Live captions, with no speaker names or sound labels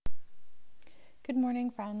Good morning,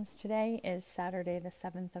 friends. Today is Saturday, the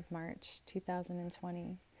 7th of March,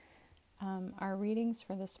 2020. Our readings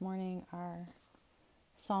for this morning are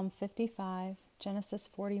Psalm 55, Genesis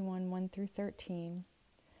 41, 1 through 13,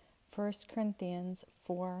 1 Corinthians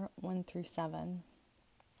 4, 1 through 7.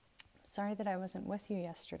 Sorry that I wasn't with you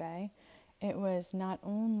yesterday. It was not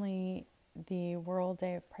only the World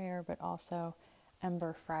Day of Prayer, but also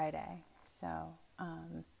Ember Friday. So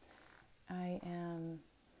I am...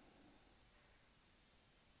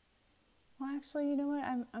 Well, actually, you know what?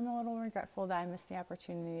 I'm a little regretful that I missed the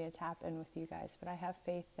opportunity to tap in with you guys, but I have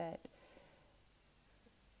faith that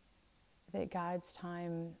God's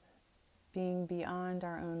time, being beyond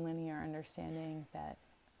our own linear understanding, that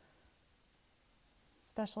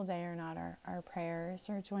special day or not, our prayers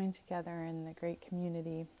are joined together in the great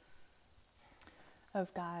community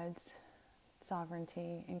of God's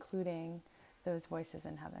sovereignty, including those voices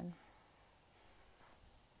in heaven.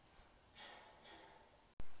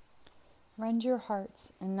 Rend your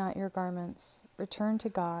hearts and not your garments. Return to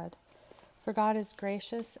God, for God is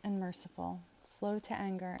gracious and merciful, slow to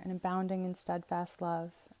anger and abounding in steadfast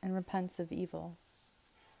love, and repents of evil.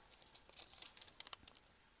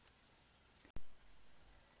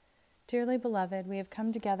 Dearly beloved, we have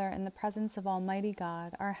come together in the presence of Almighty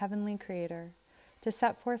God, our heavenly Creator, to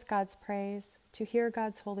set forth God's praise, to hear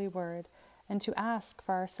God's holy word, and to ask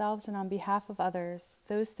for ourselves and on behalf of others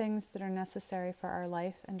those things that are necessary for our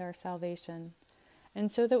life and our salvation.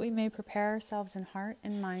 And so that we may prepare ourselves in heart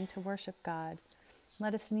and mind to worship God,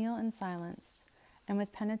 let us kneel in silence, and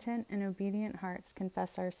with penitent and obedient hearts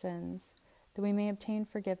confess our sins, that we may obtain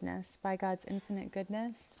forgiveness by God's infinite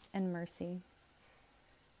goodness and mercy.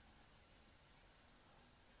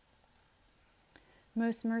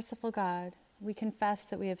 Most merciful God, we confess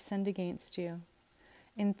that we have sinned against you,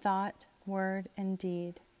 in thought, word, and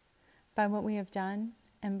deed, by what we have done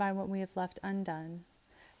and by what we have left undone.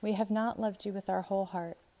 We have not loved you with our whole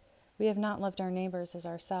heart. We have not loved our neighbors as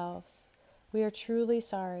ourselves. We are truly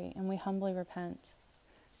sorry, and we humbly repent.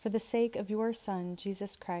 For the sake of your Son,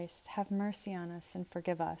 Jesus Christ, have mercy on us and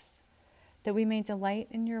forgive us, that we may delight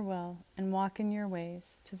in your will and walk in your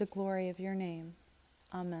ways to the glory of your name.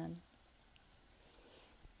 Amen.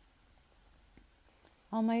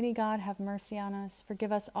 Almighty God, have mercy on us,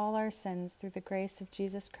 forgive us all our sins through the grace of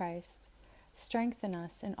Jesus Christ. Strengthen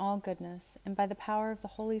us in all goodness, and by the power of the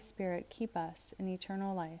Holy Spirit keep us in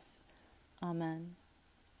eternal life. Amen.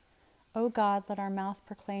 O God, let our mouth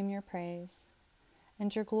proclaim your praise,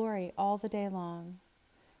 and your glory all the day long.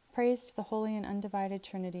 Praise to the Holy and Undivided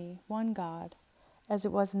Trinity, one God, as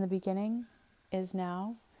it was in the beginning, is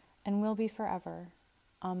now, and will be forever.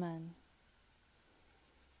 Amen.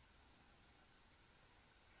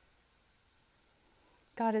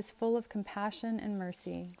 God is full of compassion and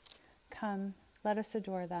mercy. Come, let us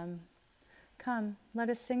adore them. Come, let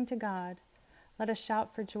us sing to God. Let us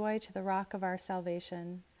shout for joy to the rock of our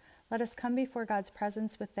salvation. Let us come before God's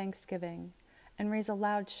presence with thanksgiving and raise a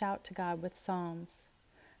loud shout to God with psalms.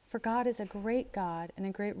 For God is a great God and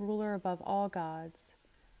a great ruler above all gods.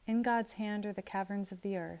 In God's hand are the caverns of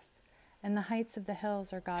the earth, and the heights of the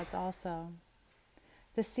hills are God's also.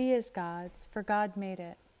 The sea is God's, for God made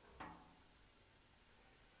it.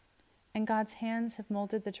 And God's hands have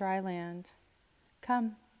molded the dry land.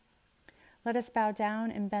 Come, let us bow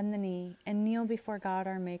down and bend the knee and kneel before God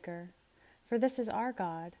our Maker. For this is our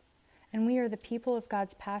God, and we are the people of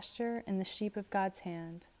God's pasture and the sheep of God's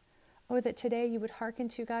hand. Oh, that today you would hearken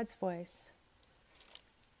to God's voice.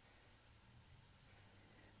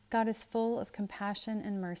 God is full of compassion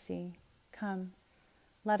and mercy. Come,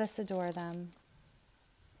 let us adore them.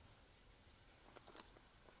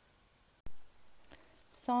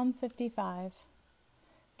 Psalm 55.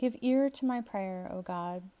 Give ear to my prayer, O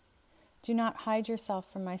God. Do not hide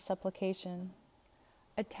yourself from my supplication.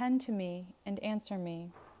 Attend to me and answer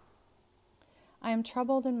me. I am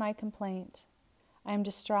troubled in my complaint. I am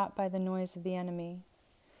distraught by the noise of the enemy,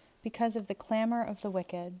 because of the clamor of the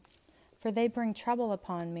wicked, for they bring trouble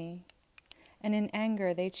upon me, and in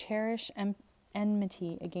anger they cherish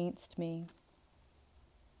enmity against me.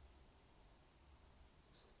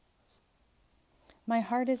 My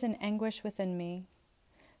heart is in anguish within me.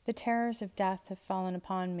 The terrors of death have fallen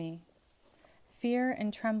upon me. Fear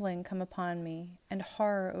and trembling come upon me, and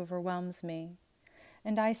horror overwhelms me.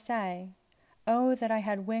 And I say, oh, that I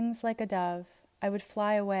had wings like a dove, I would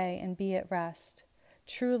fly away and be at rest.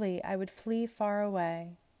 Truly, I would flee far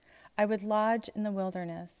away. I would lodge in the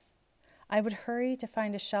wilderness. I would hurry to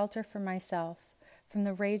find a shelter for myself from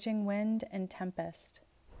the raging wind and tempest.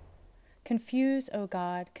 Confuse, O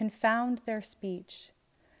God, confound their speech,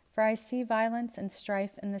 for I see violence and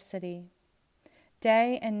strife in the city.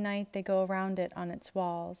 Day and night they go around it on its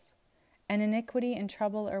walls, and iniquity and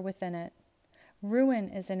trouble are within it. Ruin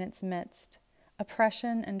is in its midst.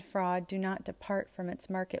 Oppression and fraud do not depart from its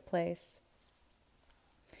marketplace.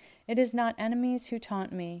 It is not enemies who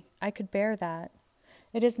taunt me. I could bear that.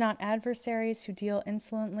 It is not adversaries who deal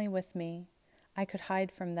insolently with me. I could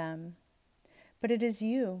hide from them. But it is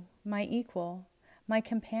you, my equal, my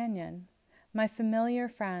companion, my familiar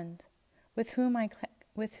friend, with whom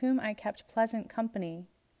I kept pleasant company.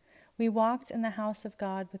 We walked in the house of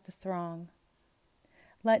God with the throng.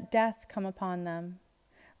 Let death come upon them.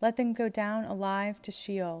 Let them go down alive to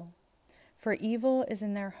Sheol, for evil is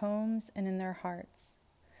in their homes and in their hearts.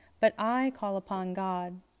 But I call upon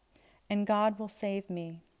God, and God will save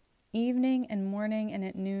me. Evening and morning and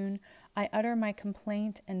at noon I utter my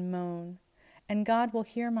complaint and moan, and God will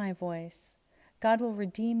hear my voice. God will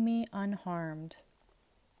redeem me unharmed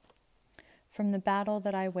from the battle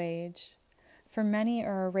that I wage, for many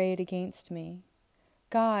are arrayed against me.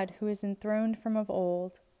 God, who is enthroned from of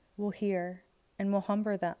old, will hear and will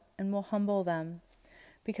humble them,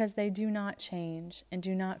 because they do not change and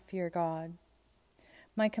do not fear God.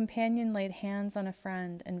 My companion laid hands on a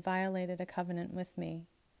friend and violated a covenant with me,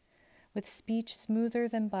 with speech smoother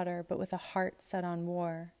than butter, but with a heart set on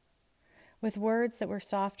war, with words that were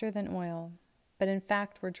softer than oil, but in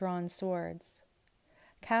fact were drawn swords.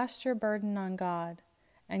 Cast your burden on God,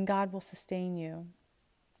 and God will sustain you.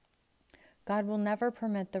 God will never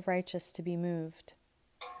permit the righteous to be moved.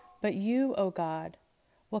 But you, O God,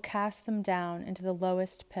 will cast them down into the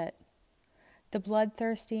lowest pit. The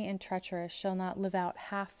bloodthirsty and treacherous shall not live out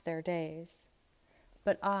half their days,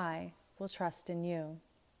 but I will trust in you.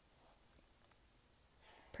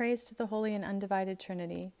 Praise to the Holy and Undivided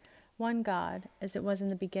Trinity, one God, as it was in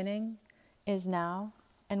the beginning, is now,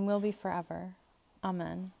 and will be forever.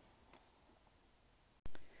 Amen.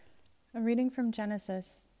 A reading from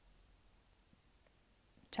Genesis,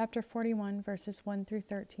 chapter 41, verses 1 through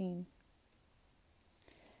 13.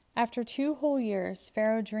 After 2 whole years,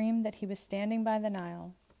 Pharaoh dreamed that he was standing by the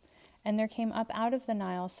Nile, and there came up out of the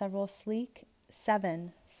Nile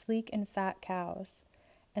seven sleek and fat cows,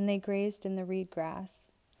 and they grazed in the reed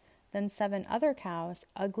grass. Then 7 other cows,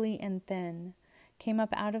 ugly and thin, came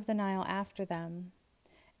up out of the Nile after them,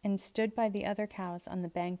 and stood by the other cows on the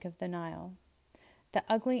bank of the Nile. The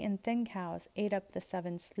ugly and thin cows ate up the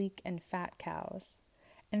 7 sleek and fat cows.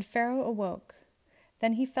 And Pharaoh awoke.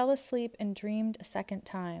 Then he fell asleep and dreamed a second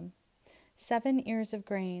time. 7 ears of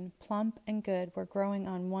grain, plump and good, were growing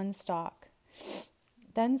on one stalk.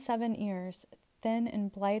 Then 7 ears, thin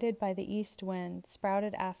and blighted by the east wind,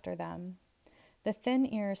 sprouted after them. The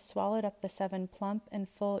thin ears swallowed up the 7 plump and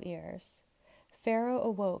full ears. Pharaoh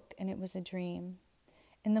awoke, and it was a dream.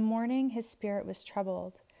 In the morning his spirit was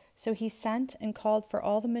troubled, so he sent and called for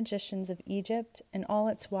all the magicians of Egypt and all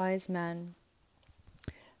its wise men.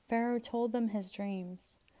 Pharaoh told them his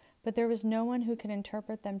dreams, but there was no one who could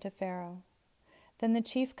interpret them to Pharaoh. Then the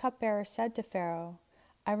chief cupbearer said to Pharaoh,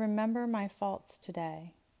 I remember my faults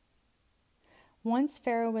today. Once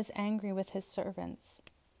Pharaoh was angry with his servants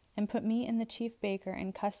and put me and the chief baker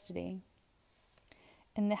in custody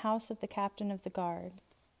in the house of the captain of the guard.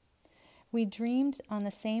 We dreamed on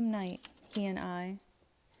the same night, he and I,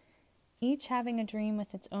 each having a dream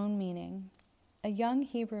with its own meaning. A young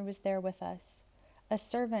Hebrew was there with us, a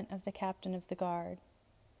servant of the captain of the guard.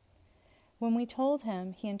 When we told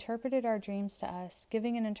him, he interpreted our dreams to us,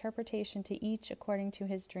 giving an interpretation to each according to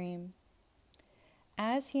his dream.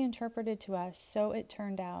 As he interpreted to us, so it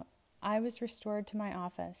turned out. I was restored to my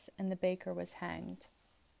office, and the baker was hanged.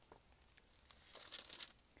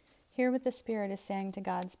 Hear what the Spirit is saying to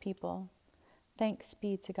God's people. Thanks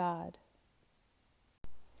be to God.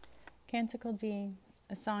 Canticle D,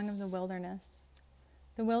 a song of the wilderness.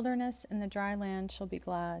 The wilderness and the dry land shall be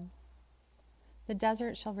glad. The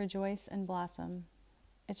desert shall rejoice and blossom.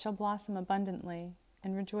 It shall blossom abundantly,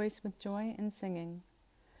 and rejoice with joy and singing.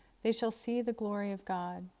 They shall see the glory of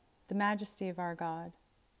God, the majesty of our God.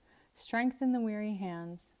 Strengthen the weary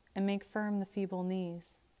hands, and make firm the feeble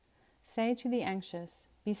knees. Say to the anxious,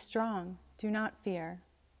 be strong, do not fear.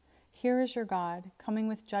 Here is your God, coming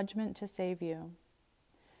with judgment to save you.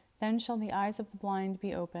 Then shall the eyes of the blind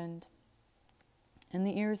be opened, and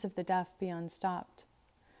the ears of the deaf be unstopped.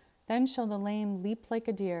 Then shall the lame leap like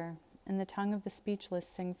a deer, and the tongue of the speechless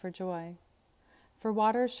sing for joy. For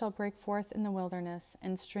waters shall break forth in the wilderness,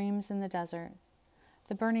 and streams in the desert.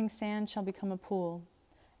 The burning sand shall become a pool,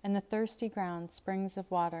 and the thirsty ground springs of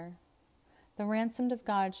water. The ransomed of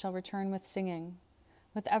God shall return with singing,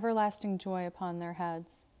 with everlasting joy upon their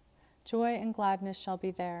heads. Joy and gladness shall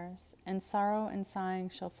be theirs, and sorrow and sighing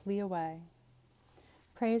shall flee away.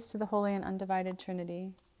 Praise to the Holy and Undivided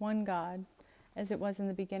Trinity, one God, as it was in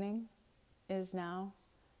the beginning, is now,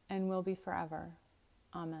 and will be forever.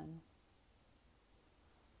 Amen.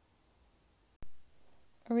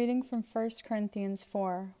 A reading from 1 Corinthians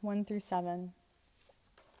 4, 1-7.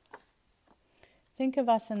 Think of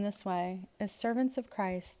us in this way, as servants of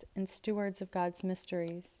Christ and stewards of God's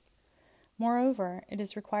mysteries. Moreover, it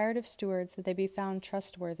is required of stewards that they be found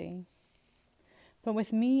trustworthy. But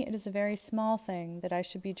with me it is a very small thing that I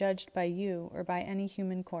should be judged by you or by any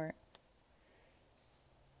human court.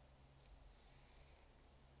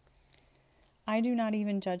 I do not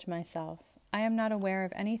even judge myself. I am not aware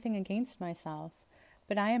of anything against myself,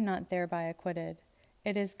 but I am not thereby acquitted.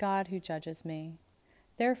 It is God who judges me.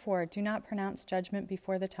 Therefore, do not pronounce judgment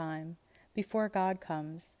before the time, before God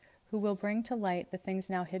comes, who will bring to light the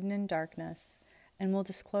things now hidden in darkness, and will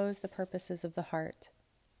disclose the purposes of the heart.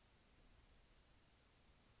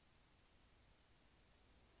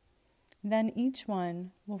 Then each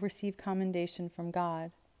one will receive commendation from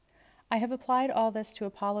God. I have applied all this to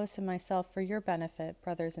Apollos and myself for your benefit,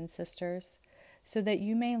 brothers and sisters, so that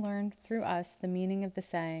you may learn through us the meaning of the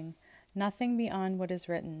saying, nothing beyond what is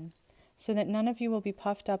written, so that none of you will be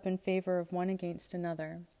puffed up in favor of one against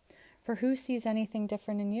another. For who sees anything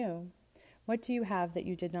different in you? What do you have that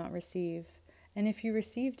you did not receive? And if you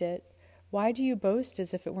received it, why do you boast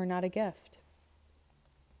as if it were not a gift?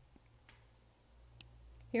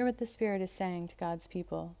 Hear what the Spirit is saying to God's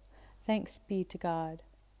people. Thanks be to God.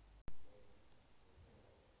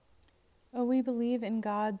 Oh, we believe in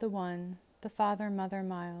God the One, the Father, Mother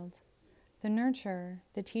mild, the nurturer,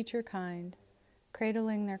 the teacher kind,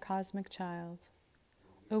 cradling their cosmic child.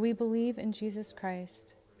 Oh, we believe in Jesus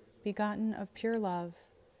Christ, begotten of pure love,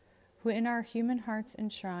 who in our human hearts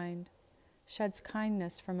enshrined, sheds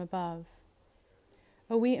kindness from above.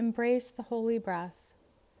 Oh, we embrace the holy breath,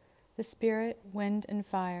 the Spirit, wind, and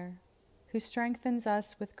fire, who strengthens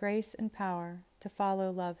us with grace and power to follow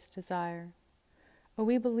love's desire. Oh,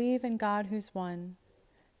 we believe in God who's one,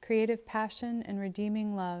 creative passion and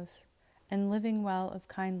redeeming love, and living well of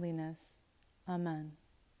kindliness. Amen.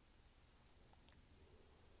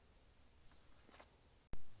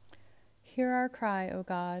 Hear our cry, O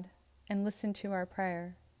God, and listen to our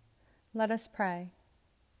prayer. Let us pray.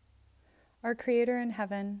 Our Creator in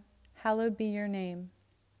heaven, hallowed be your name.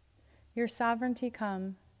 Your sovereignty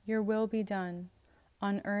come, your will be done,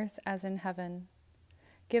 on earth as in heaven.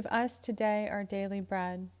 Give us today our daily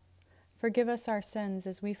bread. Forgive us our sins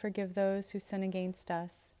as we forgive those who sin against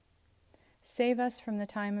us. Save us from the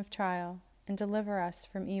time of trial, and deliver us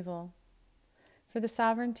from evil. For the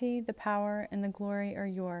sovereignty, the power, and the glory are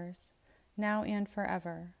yours, now and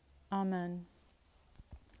forever. Amen.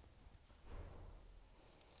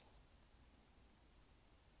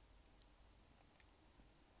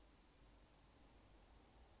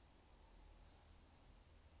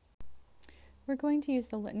 We're going to use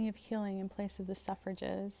the Litany of Healing in place of the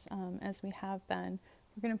suffrages, as we have been.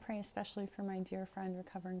 We're going to pray especially for my dear friend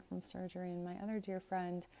recovering from surgery and my other dear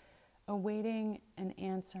friend awaiting an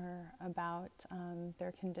answer about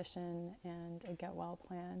their condition and a get-well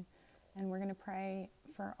plan. And we're going to pray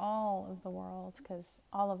for all of the world because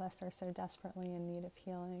all of us are so desperately in need of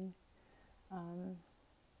healing.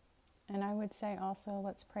 And I would say also,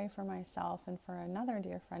 let's pray for myself and for another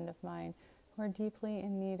dear friend of mine who are deeply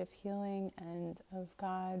in need of healing and of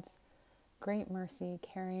God's great mercy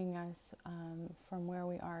carrying us from where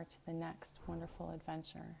we are to the next wonderful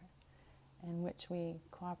adventure in which we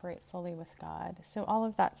cooperate fully with God. So all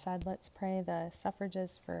of that said, let's pray the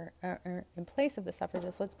suffrages or in place of the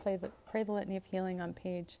suffrages, let's pray the Litany of Healing on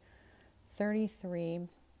page 33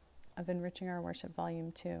 of Enriching Our Worship,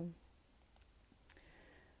 Volume 2.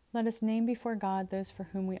 Let us name before God those for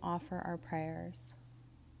whom we offer our prayers.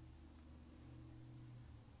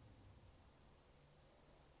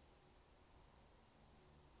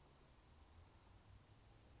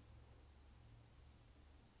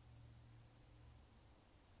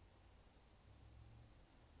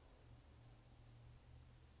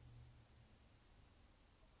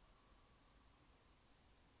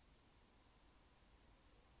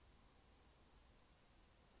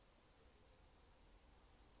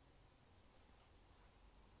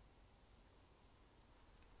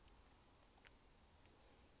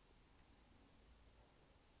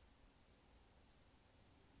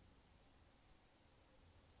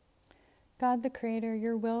 God the Creator,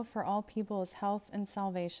 your will for all people is health and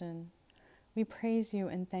salvation. We praise you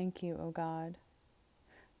and thank you, O God.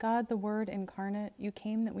 God, the Word incarnate, you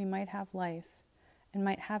came that we might have life and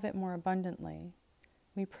might have it more abundantly.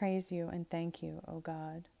 We praise you and thank you, O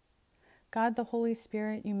God. God, the Holy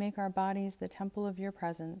Spirit, you make our bodies the temple of your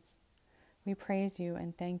presence. We praise you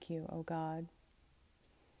and thank you, O God.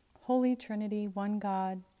 Holy Trinity, one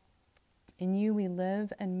God, in you we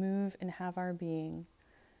live and move and have our being.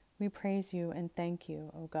 We praise you and thank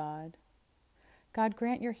you, O God. God,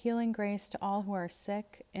 grant your healing grace to all who are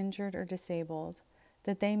sick, injured, or disabled,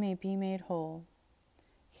 that they may be made whole.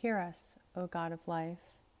 Hear us, O God of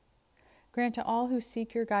life. Grant to all who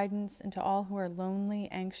seek your guidance and to all who are lonely,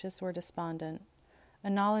 anxious, or despondent, a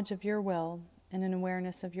knowledge of your will and an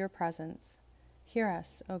awareness of your presence. Hear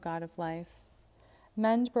us, O God of life.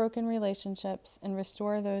 Mend broken relationships and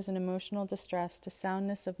restore those in emotional distress to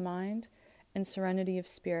soundness of mind and serenity of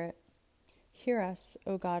spirit. Hear us,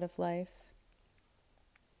 O God of life.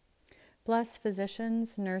 Bless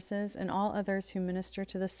physicians, nurses, and all others who minister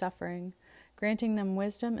to the suffering, granting them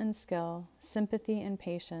wisdom and skill, sympathy and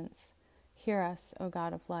patience. Hear us, O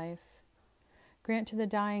God of life. Grant to the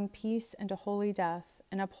dying peace and a holy death,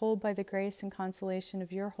 and uphold by the grace and consolation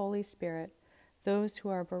of your Holy Spirit those who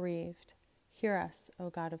are bereaved. Hear us, O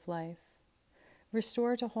God of life.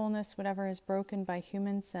 Restore to wholeness whatever is broken by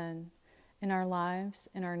human sin in our lives,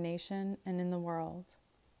 in our nation, and in the world.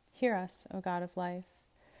 Hear us, O God of life.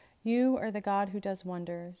 You are the God who does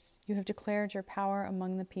wonders. You have declared your power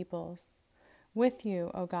among the peoples. With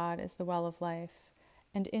you, O God, is the well of life,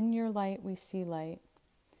 and in your light we see light.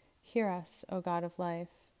 Hear us, O God of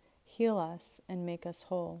life. Heal us and make us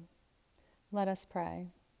whole. Let us pray.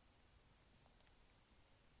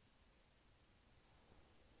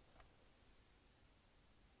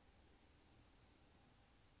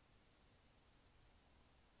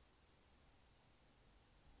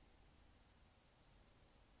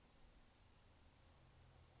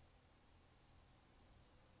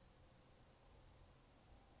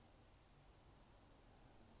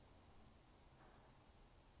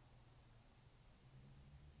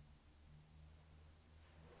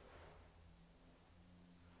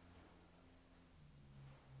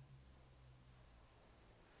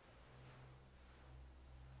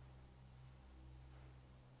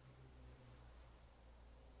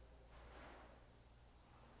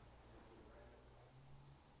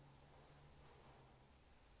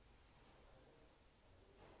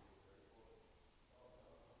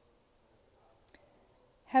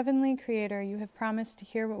 Heavenly Creator, you have promised to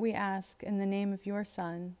hear what we ask in the name of your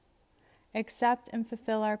Son. Accept and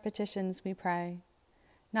fulfill our petitions, we pray,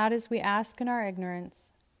 not as we ask in our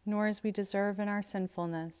ignorance, nor as we deserve in our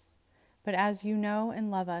sinfulness, but as you know and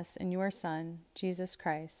love us in your Son, Jesus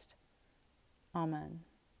Christ. Amen.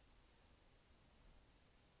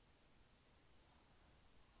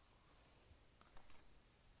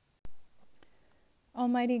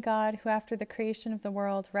 Almighty God, who after the creation of the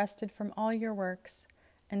world rested from all your works,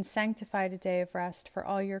 and sanctified a day of rest for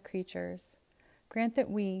all your creatures, grant that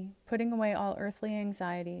we, putting away all earthly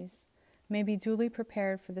anxieties, may be duly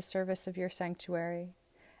prepared for the service of your sanctuary,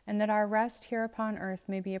 and that our rest here upon earth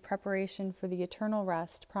may be a preparation for the eternal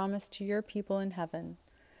rest promised to your people in heaven.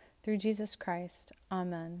 Through Jesus Christ.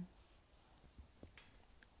 Amen.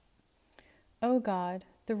 O God,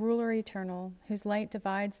 the ruler eternal, whose light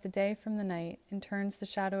divides the day from the night and turns the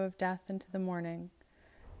shadow of death into the morning,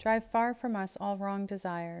 drive far from us all wrong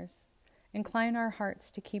desires. Incline our hearts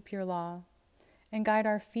to keep your law, and guide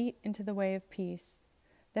our feet into the way of peace,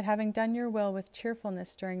 that having done your will with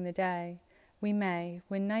cheerfulness during the day, we may,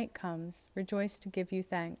 when night comes, rejoice to give you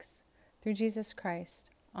thanks. Through Jesus Christ.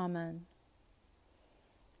 Amen.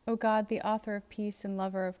 O God, the author of peace and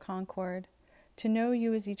lover of concord, to know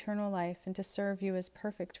you is eternal life and to serve you is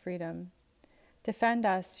perfect freedom. Defend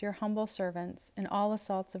us, your humble servants, in all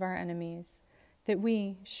assaults of our enemies, that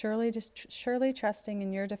we, surely trusting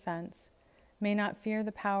in your defense, may not fear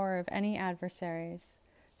the power of any adversaries,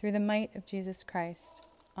 through the might of Jesus Christ.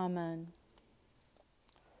 Amen.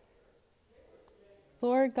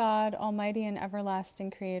 Lord God, almighty and everlasting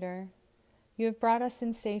Creator, you have brought us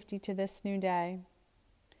in safety to this new day.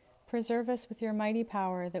 Preserve us with your mighty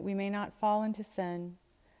power, that we may not fall into sin,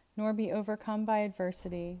 nor be overcome by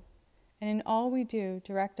adversity, and in all we do,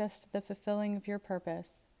 direct us to the fulfilling of your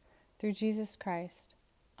purpose. Through Jesus Christ.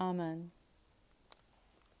 Amen.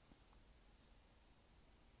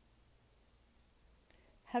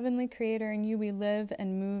 Heavenly Creator, in you we live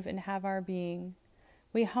and move and have our being.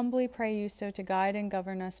 We humbly pray you so to guide and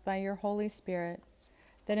govern us by your Holy Spirit,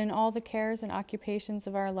 that in all the cares and occupations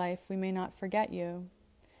of our life we may not forget you,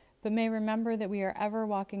 but may remember that we are ever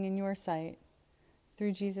walking in your sight.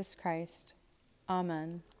 Through Jesus Christ.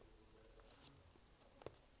 Amen.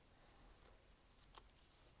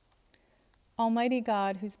 Almighty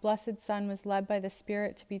God, whose blessed Son was led by the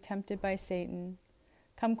Spirit to be tempted by Satan,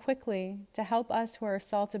 come quickly to help us who are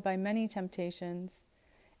assaulted by many temptations,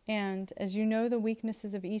 and, as you know the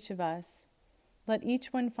weaknesses of each of us, Let each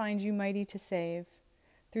one find you mighty to save.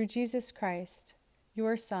 Through Jesus Christ,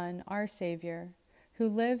 your Son, our Savior, who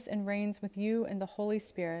lives and reigns with you in the Holy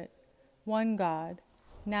Spirit, one God,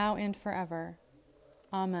 now and forever.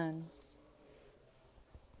 Amen.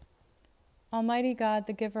 Almighty God,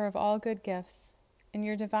 the giver of all good gifts, in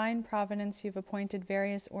your divine providence you've appointed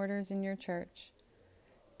various orders in your church.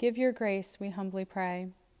 Give your grace, we humbly pray,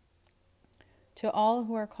 to all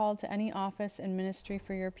who are called to any office and ministry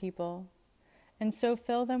for your people, and so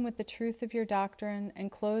fill them with the truth of your doctrine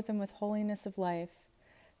and clothe them with holiness of life,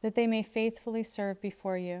 that they may faithfully serve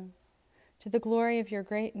before you, to the glory of your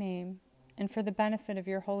great name and for the benefit of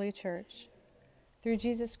your holy church. Through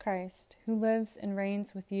Jesus Christ, who lives and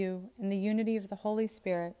reigns with you in the unity of the Holy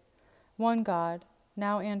Spirit, one God,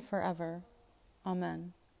 now and forever.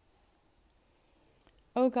 Amen.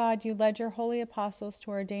 O God, you led your holy apostles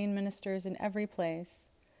to ordain ministers in every place.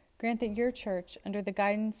 Grant that your church, under the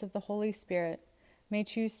guidance of the Holy Spirit, may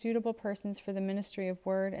choose suitable persons for the ministry of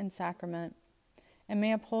word and sacrament, and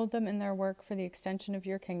may uphold them in their work for the extension of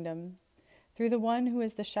your kingdom. Through the one who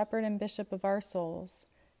is the shepherd and bishop of our souls,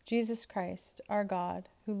 Jesus Christ, our God,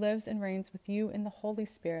 who lives and reigns with you in the Holy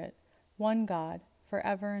Spirit, one God,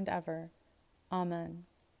 forever and ever. Amen.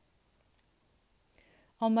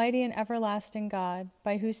 Almighty and everlasting God,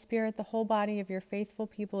 by whose Spirit the whole body of your faithful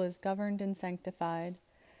people is governed and sanctified,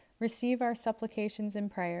 receive our supplications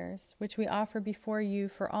and prayers, which we offer before you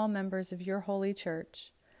for all members of your holy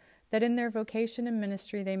church, that in their vocation and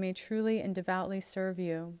ministry they may truly and devoutly serve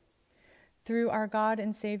you. Through our God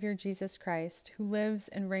and Savior Jesus Christ, who lives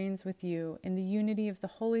and reigns with you in the unity of the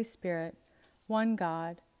Holy Spirit, one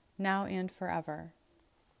God, now and forever.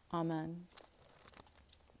 Amen.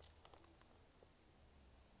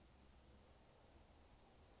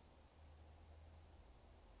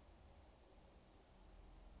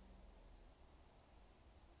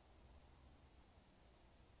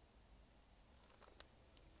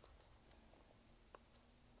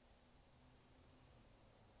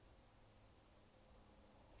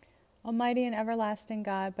 Almighty and everlasting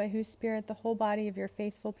God, by whose Spirit the whole body of your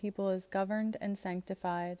faithful people is governed and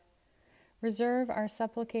sanctified, receive our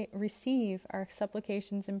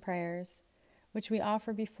supplications and prayers, which we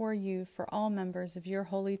offer before you for all members of your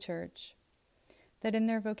holy church, that in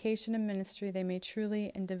their vocation and ministry they may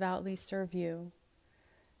truly and devoutly serve you.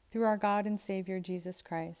 Through our God and Savior Jesus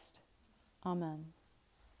Christ. Amen.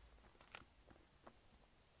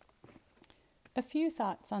 A few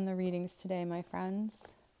thoughts on the readings today, my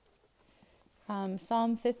friends.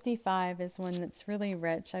 Psalm 55 is one that's really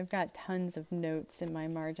rich. I've got tons of notes in my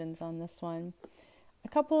margins on this one. A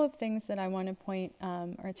couple of things that I want to point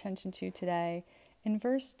our attention to today. In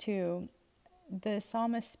verse 2, the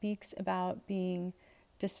psalmist speaks about being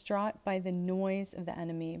distraught by the noise of the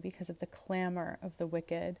enemy because of the clamor of the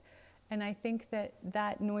wicked. And I think that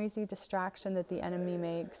that noisy distraction that the enemy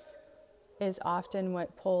makes is often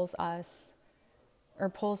what pulls us or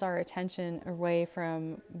pulls our attention away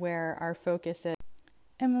from where our focus is.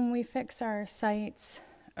 And when we fix our sights,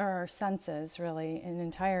 or our senses really in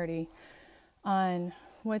entirety, on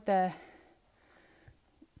what the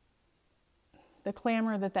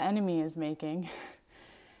clamor that the enemy is making,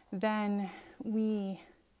 then we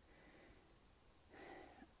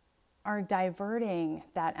are diverting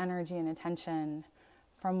that energy and attention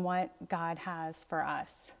from what God has for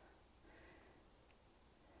us,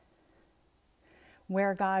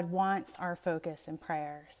 where God wants our focus and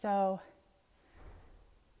prayer. So,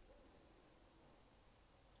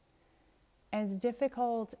 as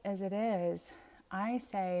difficult as it is, I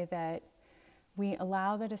say that we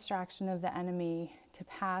allow the distraction of the enemy to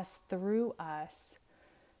pass through us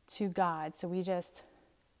to God. So we just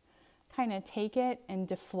kind of take it and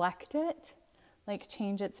deflect it, like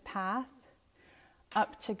change its path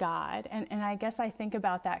up to God. And I guess I think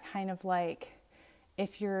about that kind of like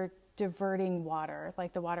if you're diverting water,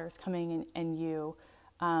 like the water is coming in, and you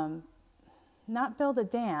not build a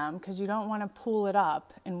dam because you don't want to pool it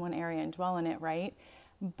up in one area and dwell in it, right?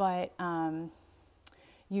 But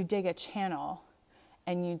you dig a channel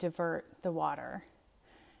and you divert the water.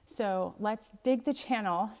 So let's dig the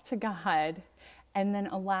channel to God and then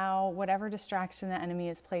allow whatever distraction the enemy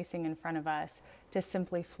is placing in front of us to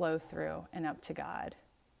simply flow through and up to God.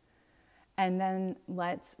 And then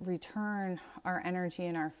let's return our energy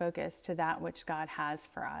and our focus to that which God has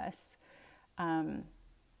for us.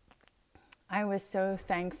 I was so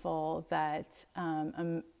thankful that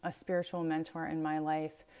a spiritual mentor in my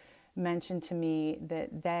life mentioned to me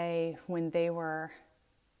that when they were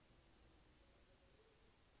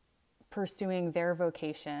pursuing their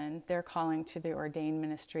vocation, their calling to the ordained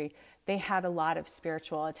ministry, they had a lot of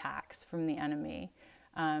spiritual attacks from the enemy.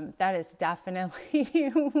 That is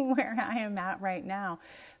definitely where I am at right now.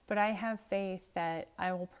 But I have faith that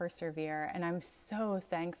I will persevere, and I'm so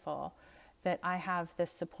thankful that I have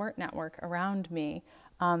this support network around me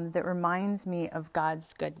that reminds me of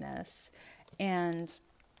God's goodness. And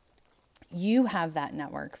you have that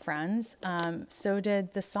network, friends. So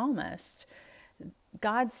did the psalmist.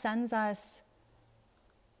 God sends us,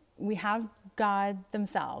 we have God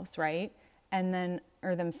themselves, right? And then,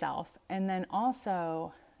 or themselves. And then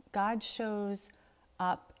also, God shows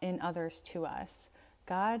up in others to us.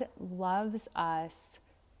 God loves us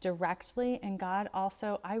directly, and God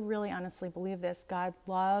also, I really honestly believe this, God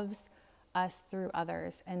loves us through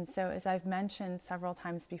others. And so, as I've mentioned several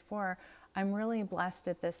times before, I'm really blessed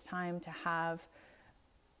at this time to have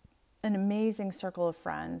an amazing circle of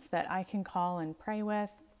friends that I can call and pray with,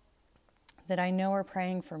 that I know are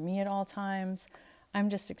praying for me at all times. I'm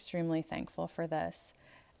just extremely thankful for this.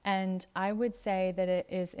 And I would say that it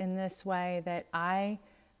is in this way that I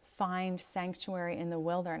find sanctuary in the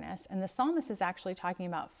wilderness. And the psalmist is actually talking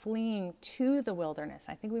about fleeing to the wilderness.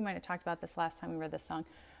 I think we might have talked about this last time we read the song.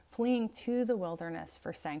 Fleeing to the wilderness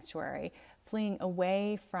for sanctuary, fleeing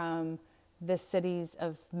away from the cities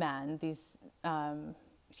of men, these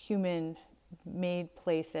human-made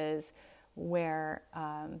places where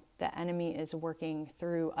the enemy is working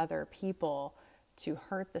through other people to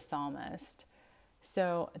hurt the psalmist.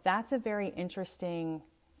 So that's a very interesting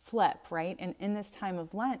flip, right? And in this time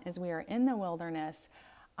of Lent, as we are in the wilderness,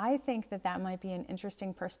 I think that that might be an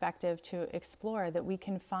interesting perspective to explore, that we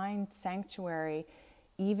can find sanctuary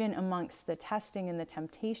even amongst the testing and the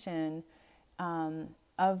temptation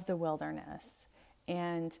of the wilderness.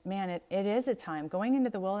 And man, it is a time, going into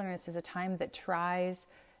the wilderness is a time that tries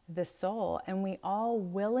the soul. And we all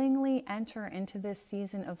willingly enter into this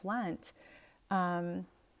season of Lent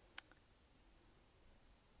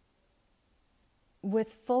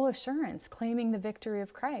with full assurance, claiming the victory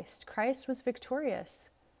of Christ. Christ was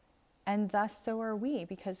victorious, and thus so are we,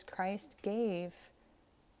 because Christ gave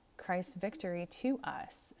Christ's victory to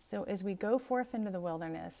us. So as we go forth into the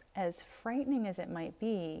wilderness, as frightening as it might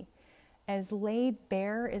be, as laid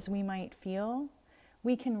bare as we might feel,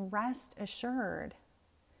 we can rest assured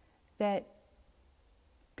that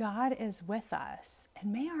God is with us.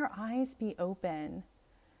 And may our eyes be open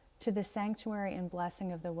to the sanctuary and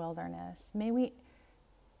blessing of the wilderness. May we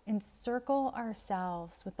encircle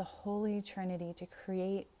ourselves with the Holy Trinity to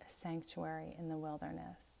create a sanctuary in the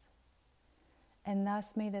wilderness. And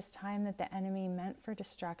thus may this time that the enemy meant for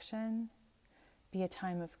destruction be a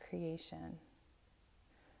time of creation,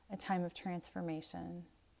 a time of transformation,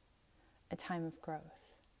 a time of growth.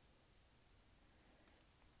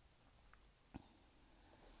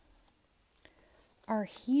 Our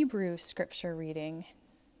Hebrew scripture reading,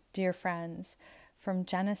 dear friends, from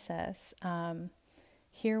Genesis,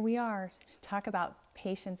 here we are, talk about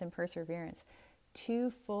patience and perseverance.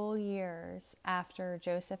 2 full years after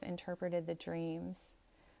Joseph interpreted the dreams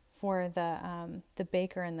for the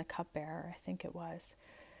baker and the cupbearer, I think it was,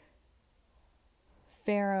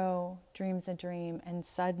 Pharaoh dreams a dream, and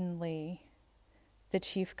suddenly the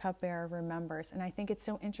chief cupbearer remembers. And I think it's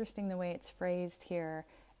so interesting the way it's phrased here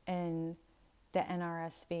in the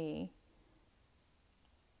NRSV.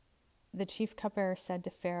 The chief cupbearer said to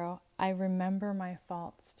Pharaoh, "I remember my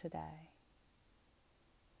faults today."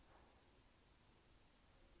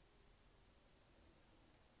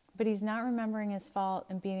 But he's not remembering his fault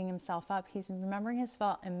and beating himself up. He's remembering his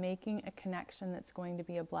fault and making a connection that's going to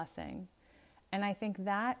be a blessing. And I think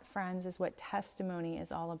that, friends, is what testimony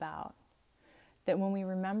is all about. That when we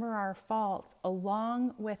remember our faults,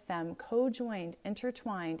 along with them, co-joined,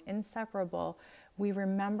 intertwined, inseparable, we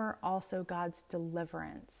remember also God's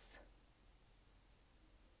deliverance.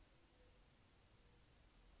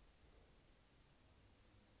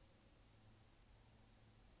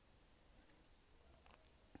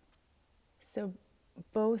 So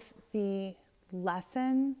both the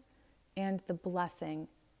lesson and the blessing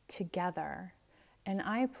together. And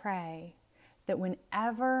I pray that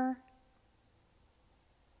whenever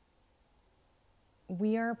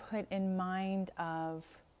we are put in mind of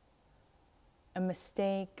a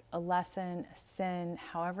mistake, a lesson, a sin,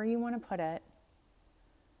 however you want to put it,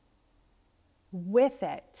 with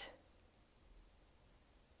it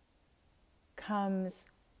comes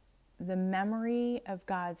the memory of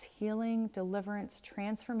God's healing, deliverance,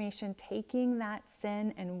 transformation, taking that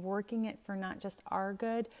sin and working it for not just our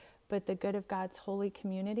good, but the good of God's holy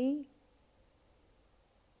community.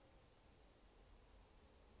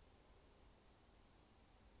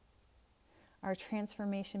 Our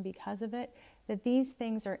transformation because of it, that these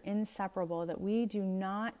things are inseparable, that we do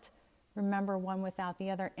not remember one without the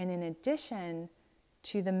other. And in addition,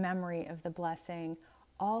 to the memory of the blessing,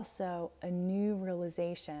 also a new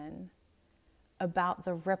realization about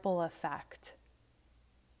the ripple effect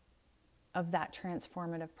of that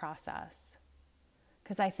transformative process.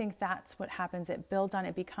 Because I think that's what happens. It builds on,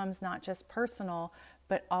 it becomes not just personal,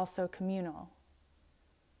 but also communal.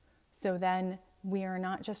 So then we are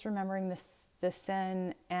not just remembering the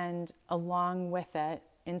sin and along with it,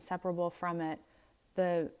 inseparable from it,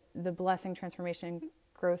 the blessing, transformation,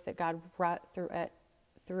 growth that God brought through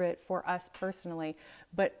it for us personally,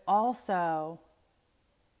 but also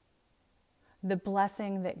the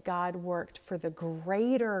blessing that God worked for the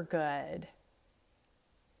greater good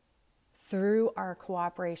through our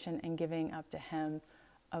cooperation and giving up to Him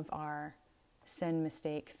of our sin,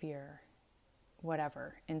 mistake, fear,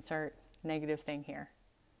 whatever. Insert negative thing here.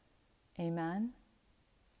 Amen?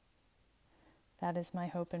 That is my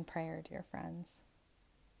hope and prayer, dear friends.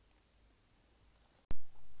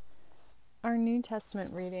 Our New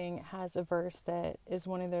Testament reading has a verse that is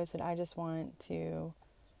one of those that I just want to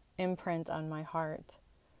imprint on my heart.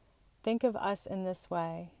 Think of us in this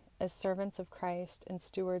way, as servants of Christ and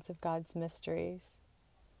stewards of God's mysteries.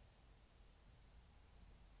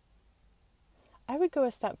 I would go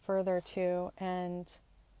a step further too and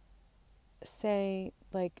say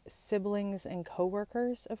like siblings and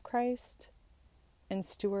co-workers of Christ and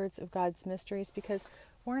stewards of God's mysteries, because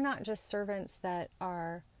we're not just servants that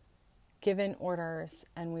are given orders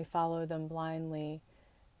and we follow them blindly.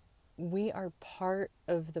 We are part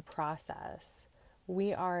of the process.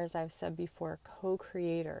 We are, as I've said before,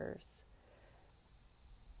 co-creators.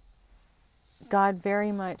 God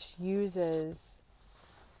very much uses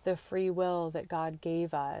the free will that God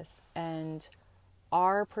gave us and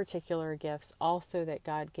our particular gifts also that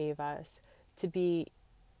God gave us to be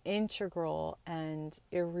integral and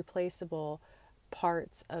irreplaceable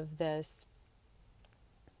parts of this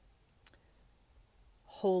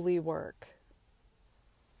holy work.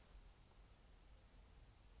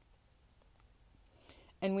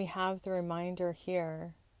 And we have the reminder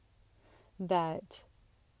here that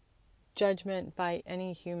judgment by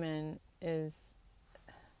any human is,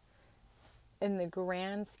 in the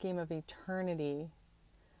grand scheme of eternity,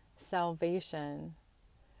 salvation,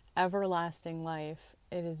 everlasting life,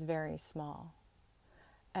 it is very small.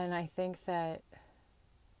 And I think that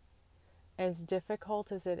as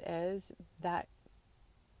difficult as it is, that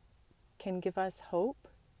can give us hope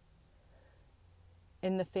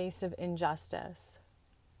in the face of injustice.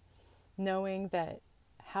 Knowing that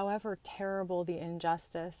however terrible the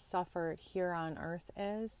injustice suffered here on earth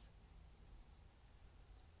is,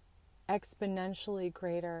 exponentially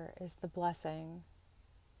greater is the blessing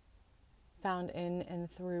found in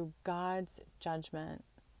and through God's judgment,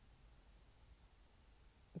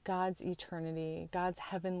 God's eternity, God's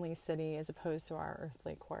heavenly city as opposed to our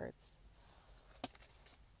earthly courts.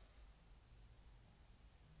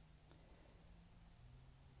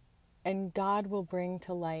 And God will bring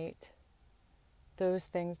to light those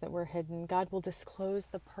things that were hidden. God will disclose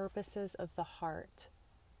the purposes of the heart.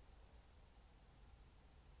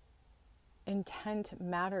 Intent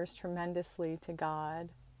matters tremendously to God.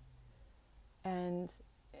 And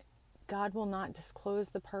God will not disclose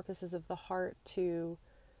the purposes of the heart to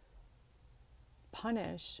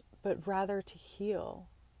punish, but rather to heal.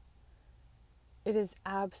 It is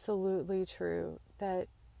absolutely true that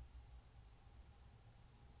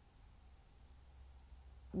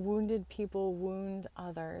wounded people wound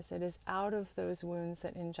others. It is out of those wounds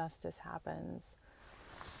that injustice happens.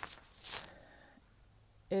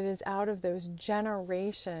 It is out of those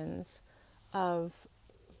generations of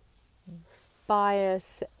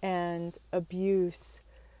bias and abuse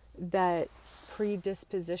that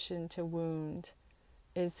predisposition to wound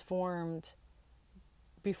is formed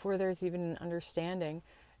before there's even an understanding.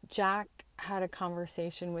 Jack had a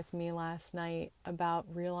conversation with me last night about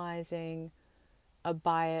realizing a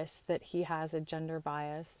bias that he has, a gender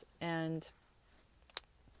bias. And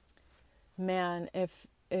man, if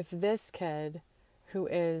this kid, who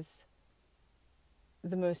is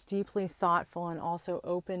the most deeply thoughtful and also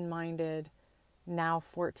open-minded now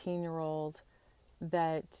 14-year-old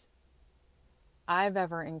that I've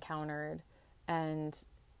ever encountered, and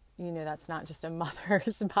you know, that's not just a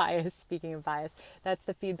mother's bias, speaking of bias, that's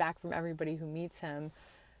the feedback from everybody who meets him,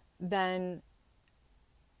 then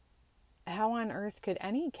how on earth could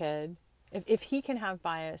any kid, if he can have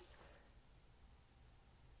bias,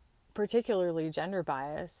 particularly gender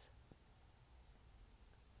bias,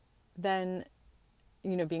 then,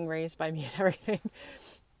 you know, being raised by me and everything,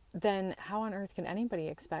 then how on earth can anybody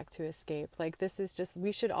expect to escape? Like, this is just,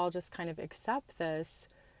 we should all just kind of accept this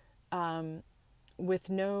with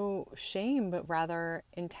no shame, but rather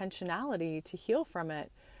intentionality to heal from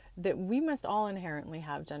it, that we must all inherently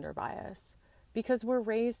have gender bias because we're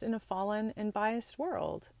raised in a fallen and biased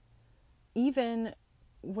world. Even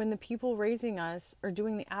when the people raising us are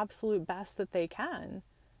doing the absolute best that they can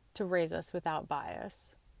to raise us without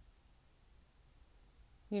bias.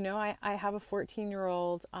 You know, I have a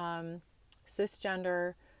 14-year-old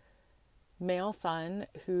cisgender male son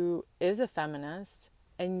who is a feminist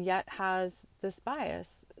and yet has this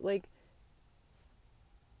bias. Like,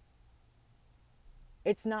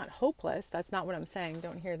 it's not hopeless. That's not what I'm saying.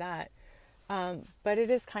 Don't hear that. But it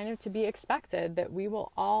is kind of to be expected that we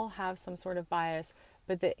will all have some sort of bias.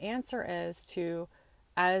 But the answer is to,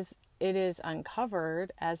 as it is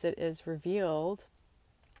uncovered, as it is revealed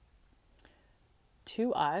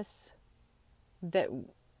to us, that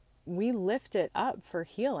we lift it up for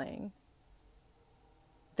healing.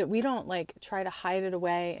 That we don't like try to hide it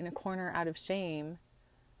away in a corner out of shame,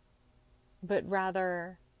 but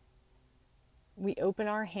rather we open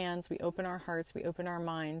our hands, we open our hearts, we open our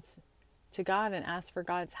minds to God and ask for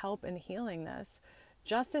God's help in healing this.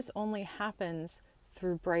 Justice only happens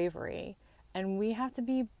through bravery, and we have to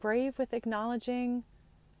be brave with acknowledging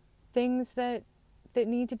things that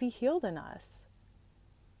need to be healed in us.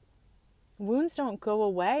 Wounds don't go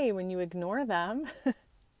away when you ignore them.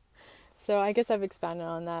 So I guess I've expanded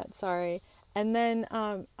on that, sorry. And then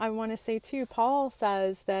I want to say too, Paul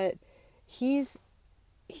says that he's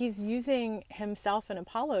using himself and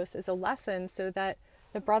Apollos as a lesson so that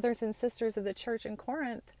the brothers and sisters of the church in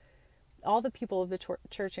Corinth, all the people of the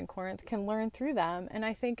church in Corinth, can learn through them. And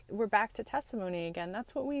I think we're back to testimony again.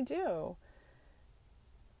 That's what we do.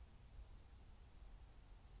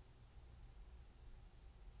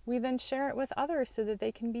 We then share it with others so that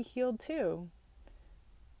they can be healed too.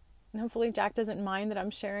 And hopefully Jack doesn't mind that I'm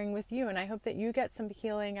sharing with you. And I hope that you get some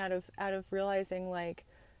healing out of realizing, like,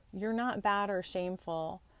 you're not bad or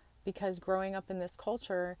shameful because growing up in this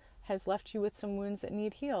culture has left you with some wounds that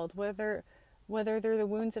need healed, whether they're the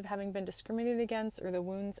wounds of having been discriminated against or the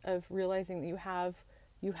wounds of realizing that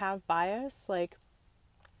you have bias. Like,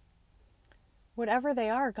 whatever they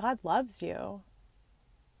are, God loves you.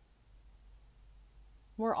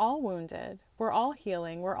 We're all wounded. We're all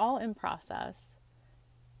healing. We're all in process.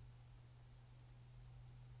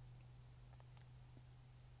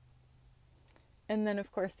 And then,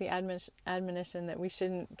 of course, the admonition that we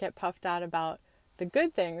shouldn't get puffed out about the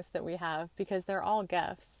good things that we have because they're all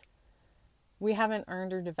gifts. We haven't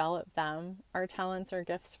earned or developed them. Our talents are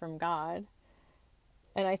gifts from God.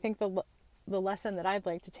 And I think the lesson that I'd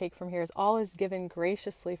like to take from here is all is given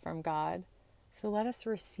graciously from God. So let us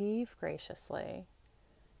receive graciously.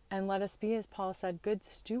 And let us be, as Paul said, good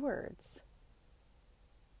stewards.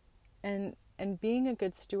 And being a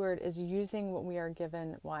good steward is using what we are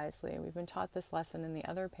given wisely. We've been taught this lesson in the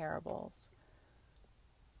other parables.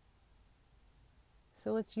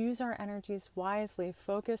 So let's use our energies wisely,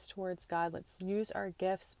 focus towards God. Let's use our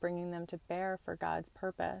gifts, bringing them to bear for God's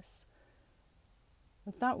purpose.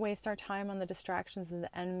 Let's not waste our time on the distractions of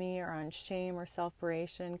the enemy or on shame or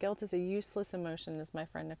self-beration. Guilt is a useless emotion, as my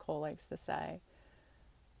friend Nicole likes to say.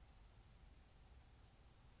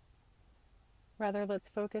 Rather, let's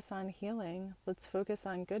focus on healing. Let's focus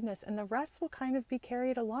on goodness. And the rest will kind of be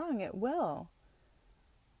carried along. It will.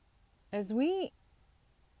 As we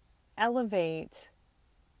elevate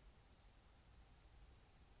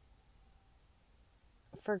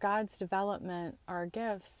for God's development our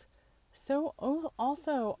gifts, so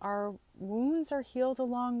also our wounds are healed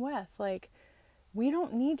along with. Like, we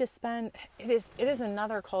don't need to spend... It is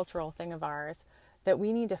another cultural thing of ours that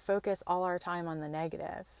we need to focus all our time on the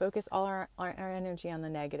negative, focus all our energy on the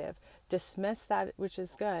negative, dismiss that which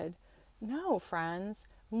is good. No, friends,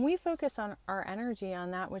 when we focus on our energy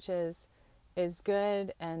on that which is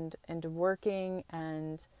good and working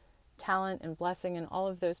and talent and blessing and all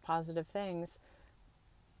of those positive things,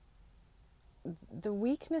 the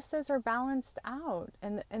weaknesses are balanced out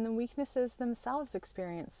and the weaknesses themselves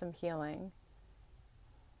experience some healing.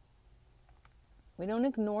 We don't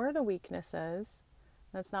ignore the weaknesses.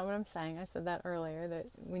 That's not what I'm saying. I said that earlier, that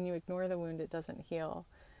when you ignore the wound, it doesn't heal.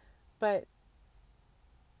 But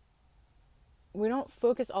we don't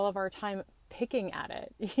focus all of our time picking at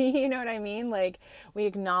it. You know what I mean? Like, we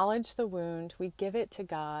acknowledge the wound, we give it to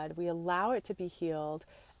God, we allow it to be healed,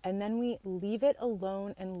 and then we leave it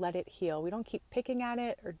alone and let it heal. We don't keep picking at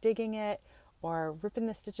it or digging it or ripping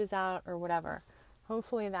the stitches out or whatever.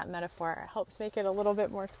 Hopefully that metaphor helps make it a little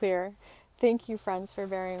bit more clear. Thank you, friends, for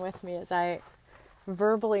bearing with me as I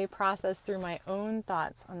verbally process through my own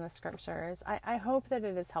thoughts on the scriptures. I hope that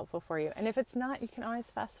it is helpful for you. And if it's not, you can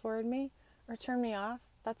always fast forward me or turn me off.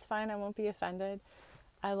 That's fine. I won't be offended.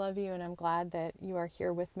 I love you, and I'm glad that you are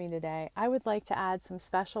here with me today. I would like to add some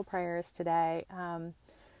special prayers today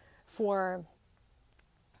for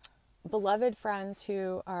beloved friends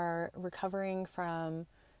who are recovering from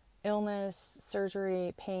illness,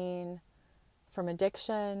 surgery, pain, from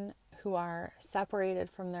addiction, who are separated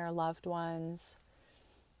from their loved ones.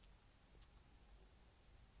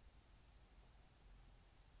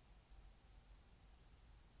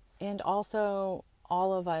 And also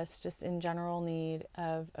all of us just in general need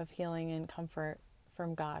of healing and comfort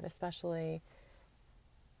from God, especially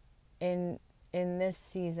in this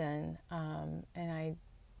season. And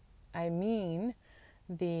I mean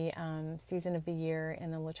the season of the year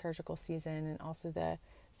and the liturgical season, and also the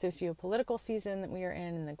socio-political season that we are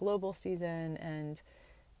in, and the global season, and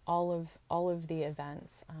all of the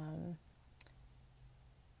events.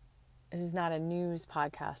 This is not a news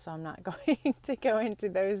podcast, so I'm not going to go into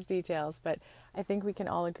those details, but I think we can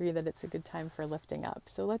all agree that it's a good time for lifting up.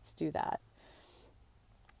 So let's do that.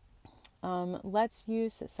 Let's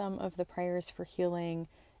use some of the prayers for healing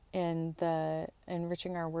in the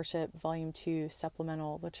Enriching Our Worship Volume 2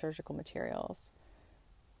 supplemental liturgical materials.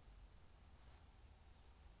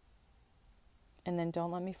 And then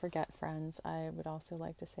don't let me forget, friends, I would also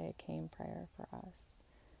like to say a cane prayer for us.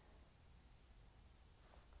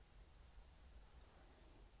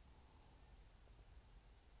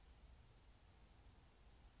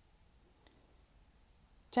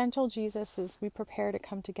 Gentle Jesus, as we prepare to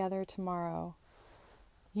come together tomorrow,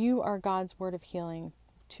 you are God's word of healing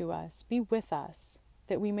to us. Be with us,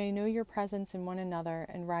 that we may know your presence in one another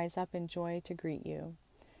and rise up in joy to greet you.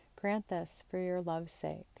 Grant this for your love's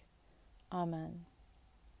sake. Amen.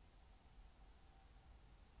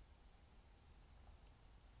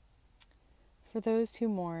 For those who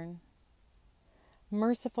mourn,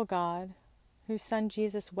 merciful God, whose Son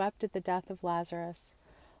Jesus wept at the death of Lazarus,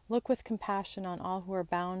 look with compassion on all who are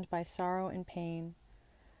bound by sorrow and pain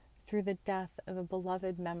through the death of a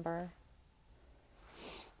beloved member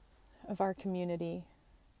of our community.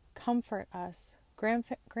 Comfort us.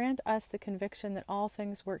 Grant us the conviction that all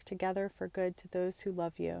things work together for good to those who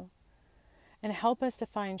love you. And help us to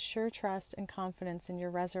find sure trust and confidence in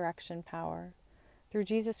your resurrection power. Through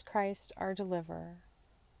Jesus Christ, our deliverer.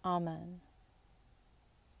 Amen.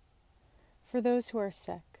 For those who are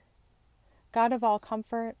sick, God of all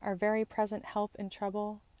comfort, our very present help in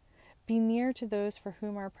trouble, be near to those for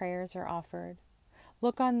whom our prayers are offered.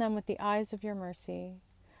 Look on them with the eyes of your mercy.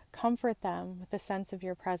 Comfort them with the sense of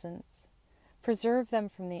your presence. Preserve them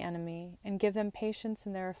from the enemy, and give them patience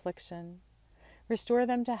in their affliction. Restore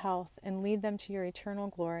them to health, and lead them to your eternal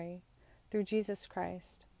glory. Through Jesus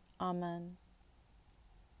Christ. Amen.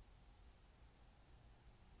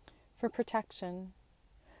 For protection,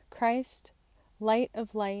 Christ, light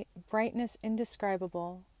of light, brightness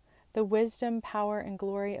indescribable, the wisdom, power, and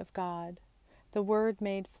glory of God, the Word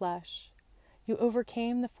made flesh. You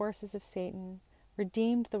overcame the forces of Satan,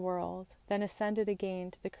 redeemed the world, then ascended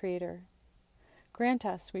again to the Creator. Grant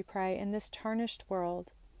us, we pray, in this tarnished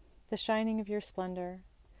world, the shining of your splendor.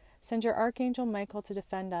 Send your Archangel Michael to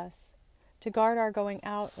defend us, to guard our going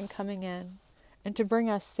out and coming in, and to bring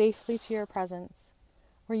us safely to your presence,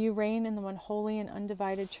 where you reign in the one holy and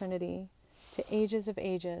undivided Trinity, to ages of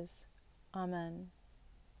ages. Amen.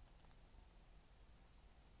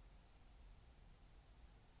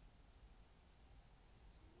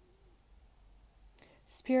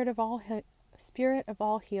 Spirit of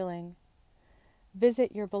all healing,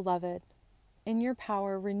 visit your beloved. In your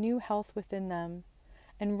power, renew health within them,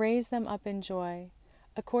 and raise them up in joy,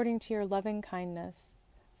 according to your loving kindness,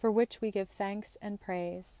 for which we give thanks and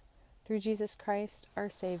praise. Through Jesus Christ, our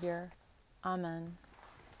Savior. Amen.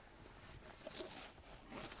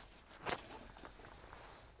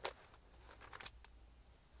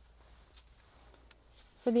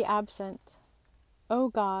 For the absent, O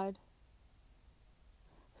God,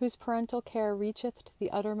 whose parental care reacheth to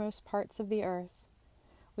the uttermost parts of the earth,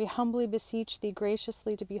 we humbly beseech thee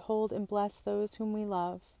graciously to behold and bless those whom we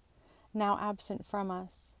love, now absent from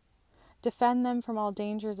us. Defend them from all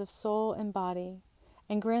dangers of soul and body,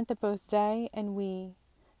 and grant that both they and we,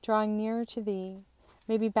 drawing nearer to thee,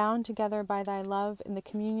 may be bound together by thy love in the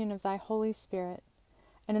communion of thy Holy Spirit,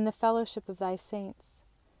 and in the fellowship of thy saints,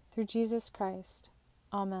 through Jesus Christ.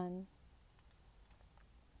 Amen.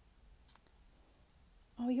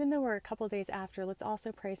 Oh, even though we're a couple days after, let's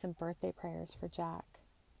also pray some birthday prayers for Jack.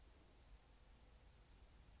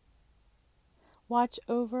 Watch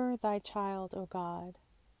over thy child, O God,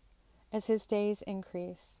 as his days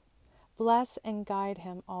increase. Bless and guide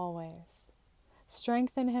him always.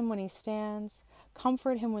 Strengthen him when he stands.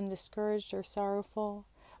 Comfort him when discouraged or sorrowful.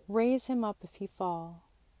 Raise him up if he fall.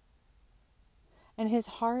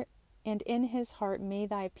 and in his heart may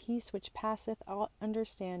thy peace, which passeth all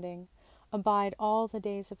understanding, abide all the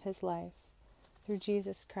days of his life. Through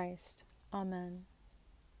Jesus Christ. Amen.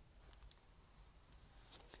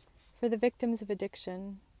 For the victims of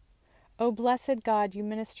addiction. O blessed God, you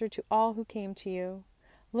minister to all who came to you.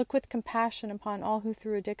 Look with compassion upon all who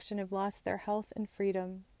through addiction have lost their health and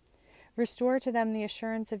freedom. Restore to them the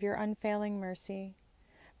assurance of your unfailing mercy.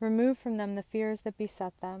 Remove from them the fears that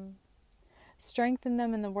beset them. Strengthen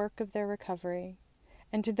them in the work of their recovery.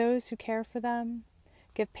 And to those who care for them,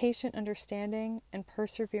 give patient understanding and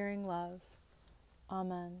persevering love.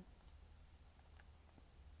 Amen.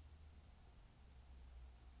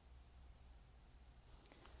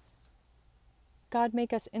 God,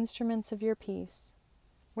 make us instruments of your peace.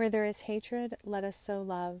 Where there is hatred, let us sow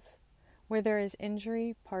love. Where there is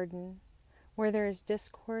injury, pardon. Where there is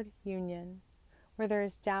discord, union. Where there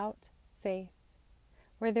is doubt, faith.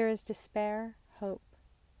 Where there is despair, hope.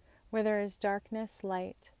 Where there is darkness,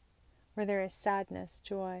 light. Where there is sadness,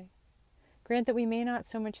 joy. Grant that we may not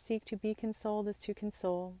so much seek to be consoled as to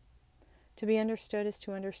console, to be understood as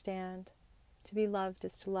to understand, to be loved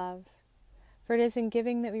as to love. For it is in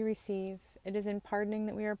giving that we receive, it is in pardoning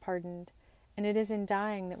that we are pardoned, and it is in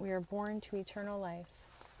dying that we are born to eternal life.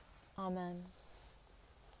 Amen.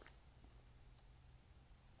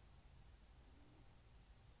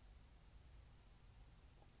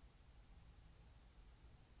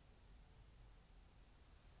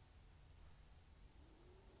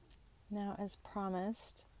 Now, as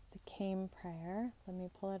promised, the Came prayer. Let me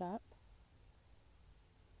pull it up.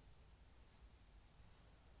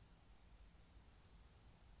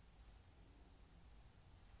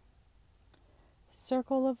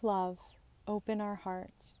 Circle of love, open our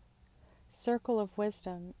hearts. Circle of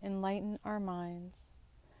wisdom, enlighten our minds.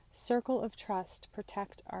 Circle of trust,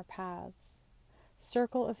 protect our paths.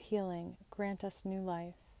 Circle of healing, grant us new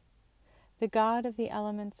life. The God of the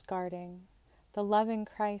elements guarding, the loving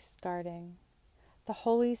Christ guarding, the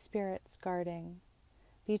Holy Spirit's guarding,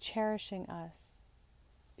 be cherishing us,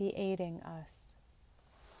 be aiding us.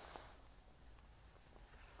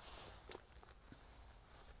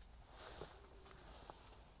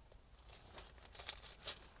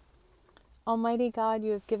 Almighty God,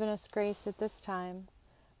 you have given us grace at this time,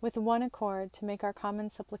 with one accord, to make our common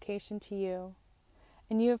supplication to you.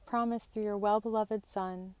 And you have promised through your well-beloved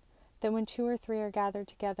Son, that when 2 or 3 are gathered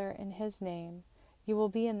together in his name, you will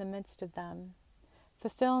be in the midst of them.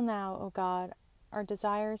 Fulfill now, O God, our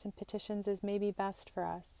desires and petitions as may be best for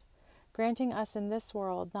us, granting us in this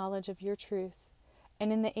world knowledge of your truth,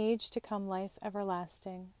 and in the age to come life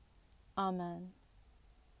everlasting. Amen.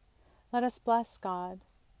 Let us bless God.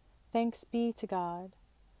 Thanks be to God.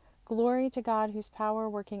 Glory to God, whose power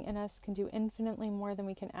working in us can do infinitely more than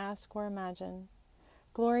we can ask or imagine.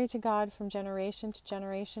 Glory to God from generation to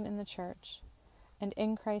generation in the Church, and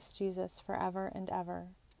in Christ Jesus forever and ever.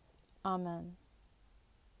 Amen.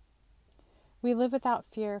 We live without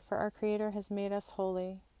fear, for our Creator has made us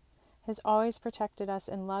holy, has always protected us,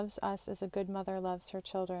 and loves us as a good mother loves her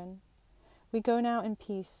children. We go now in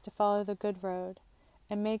peace to follow the good road,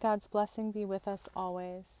 and may God's blessing be with us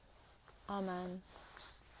always. Amen.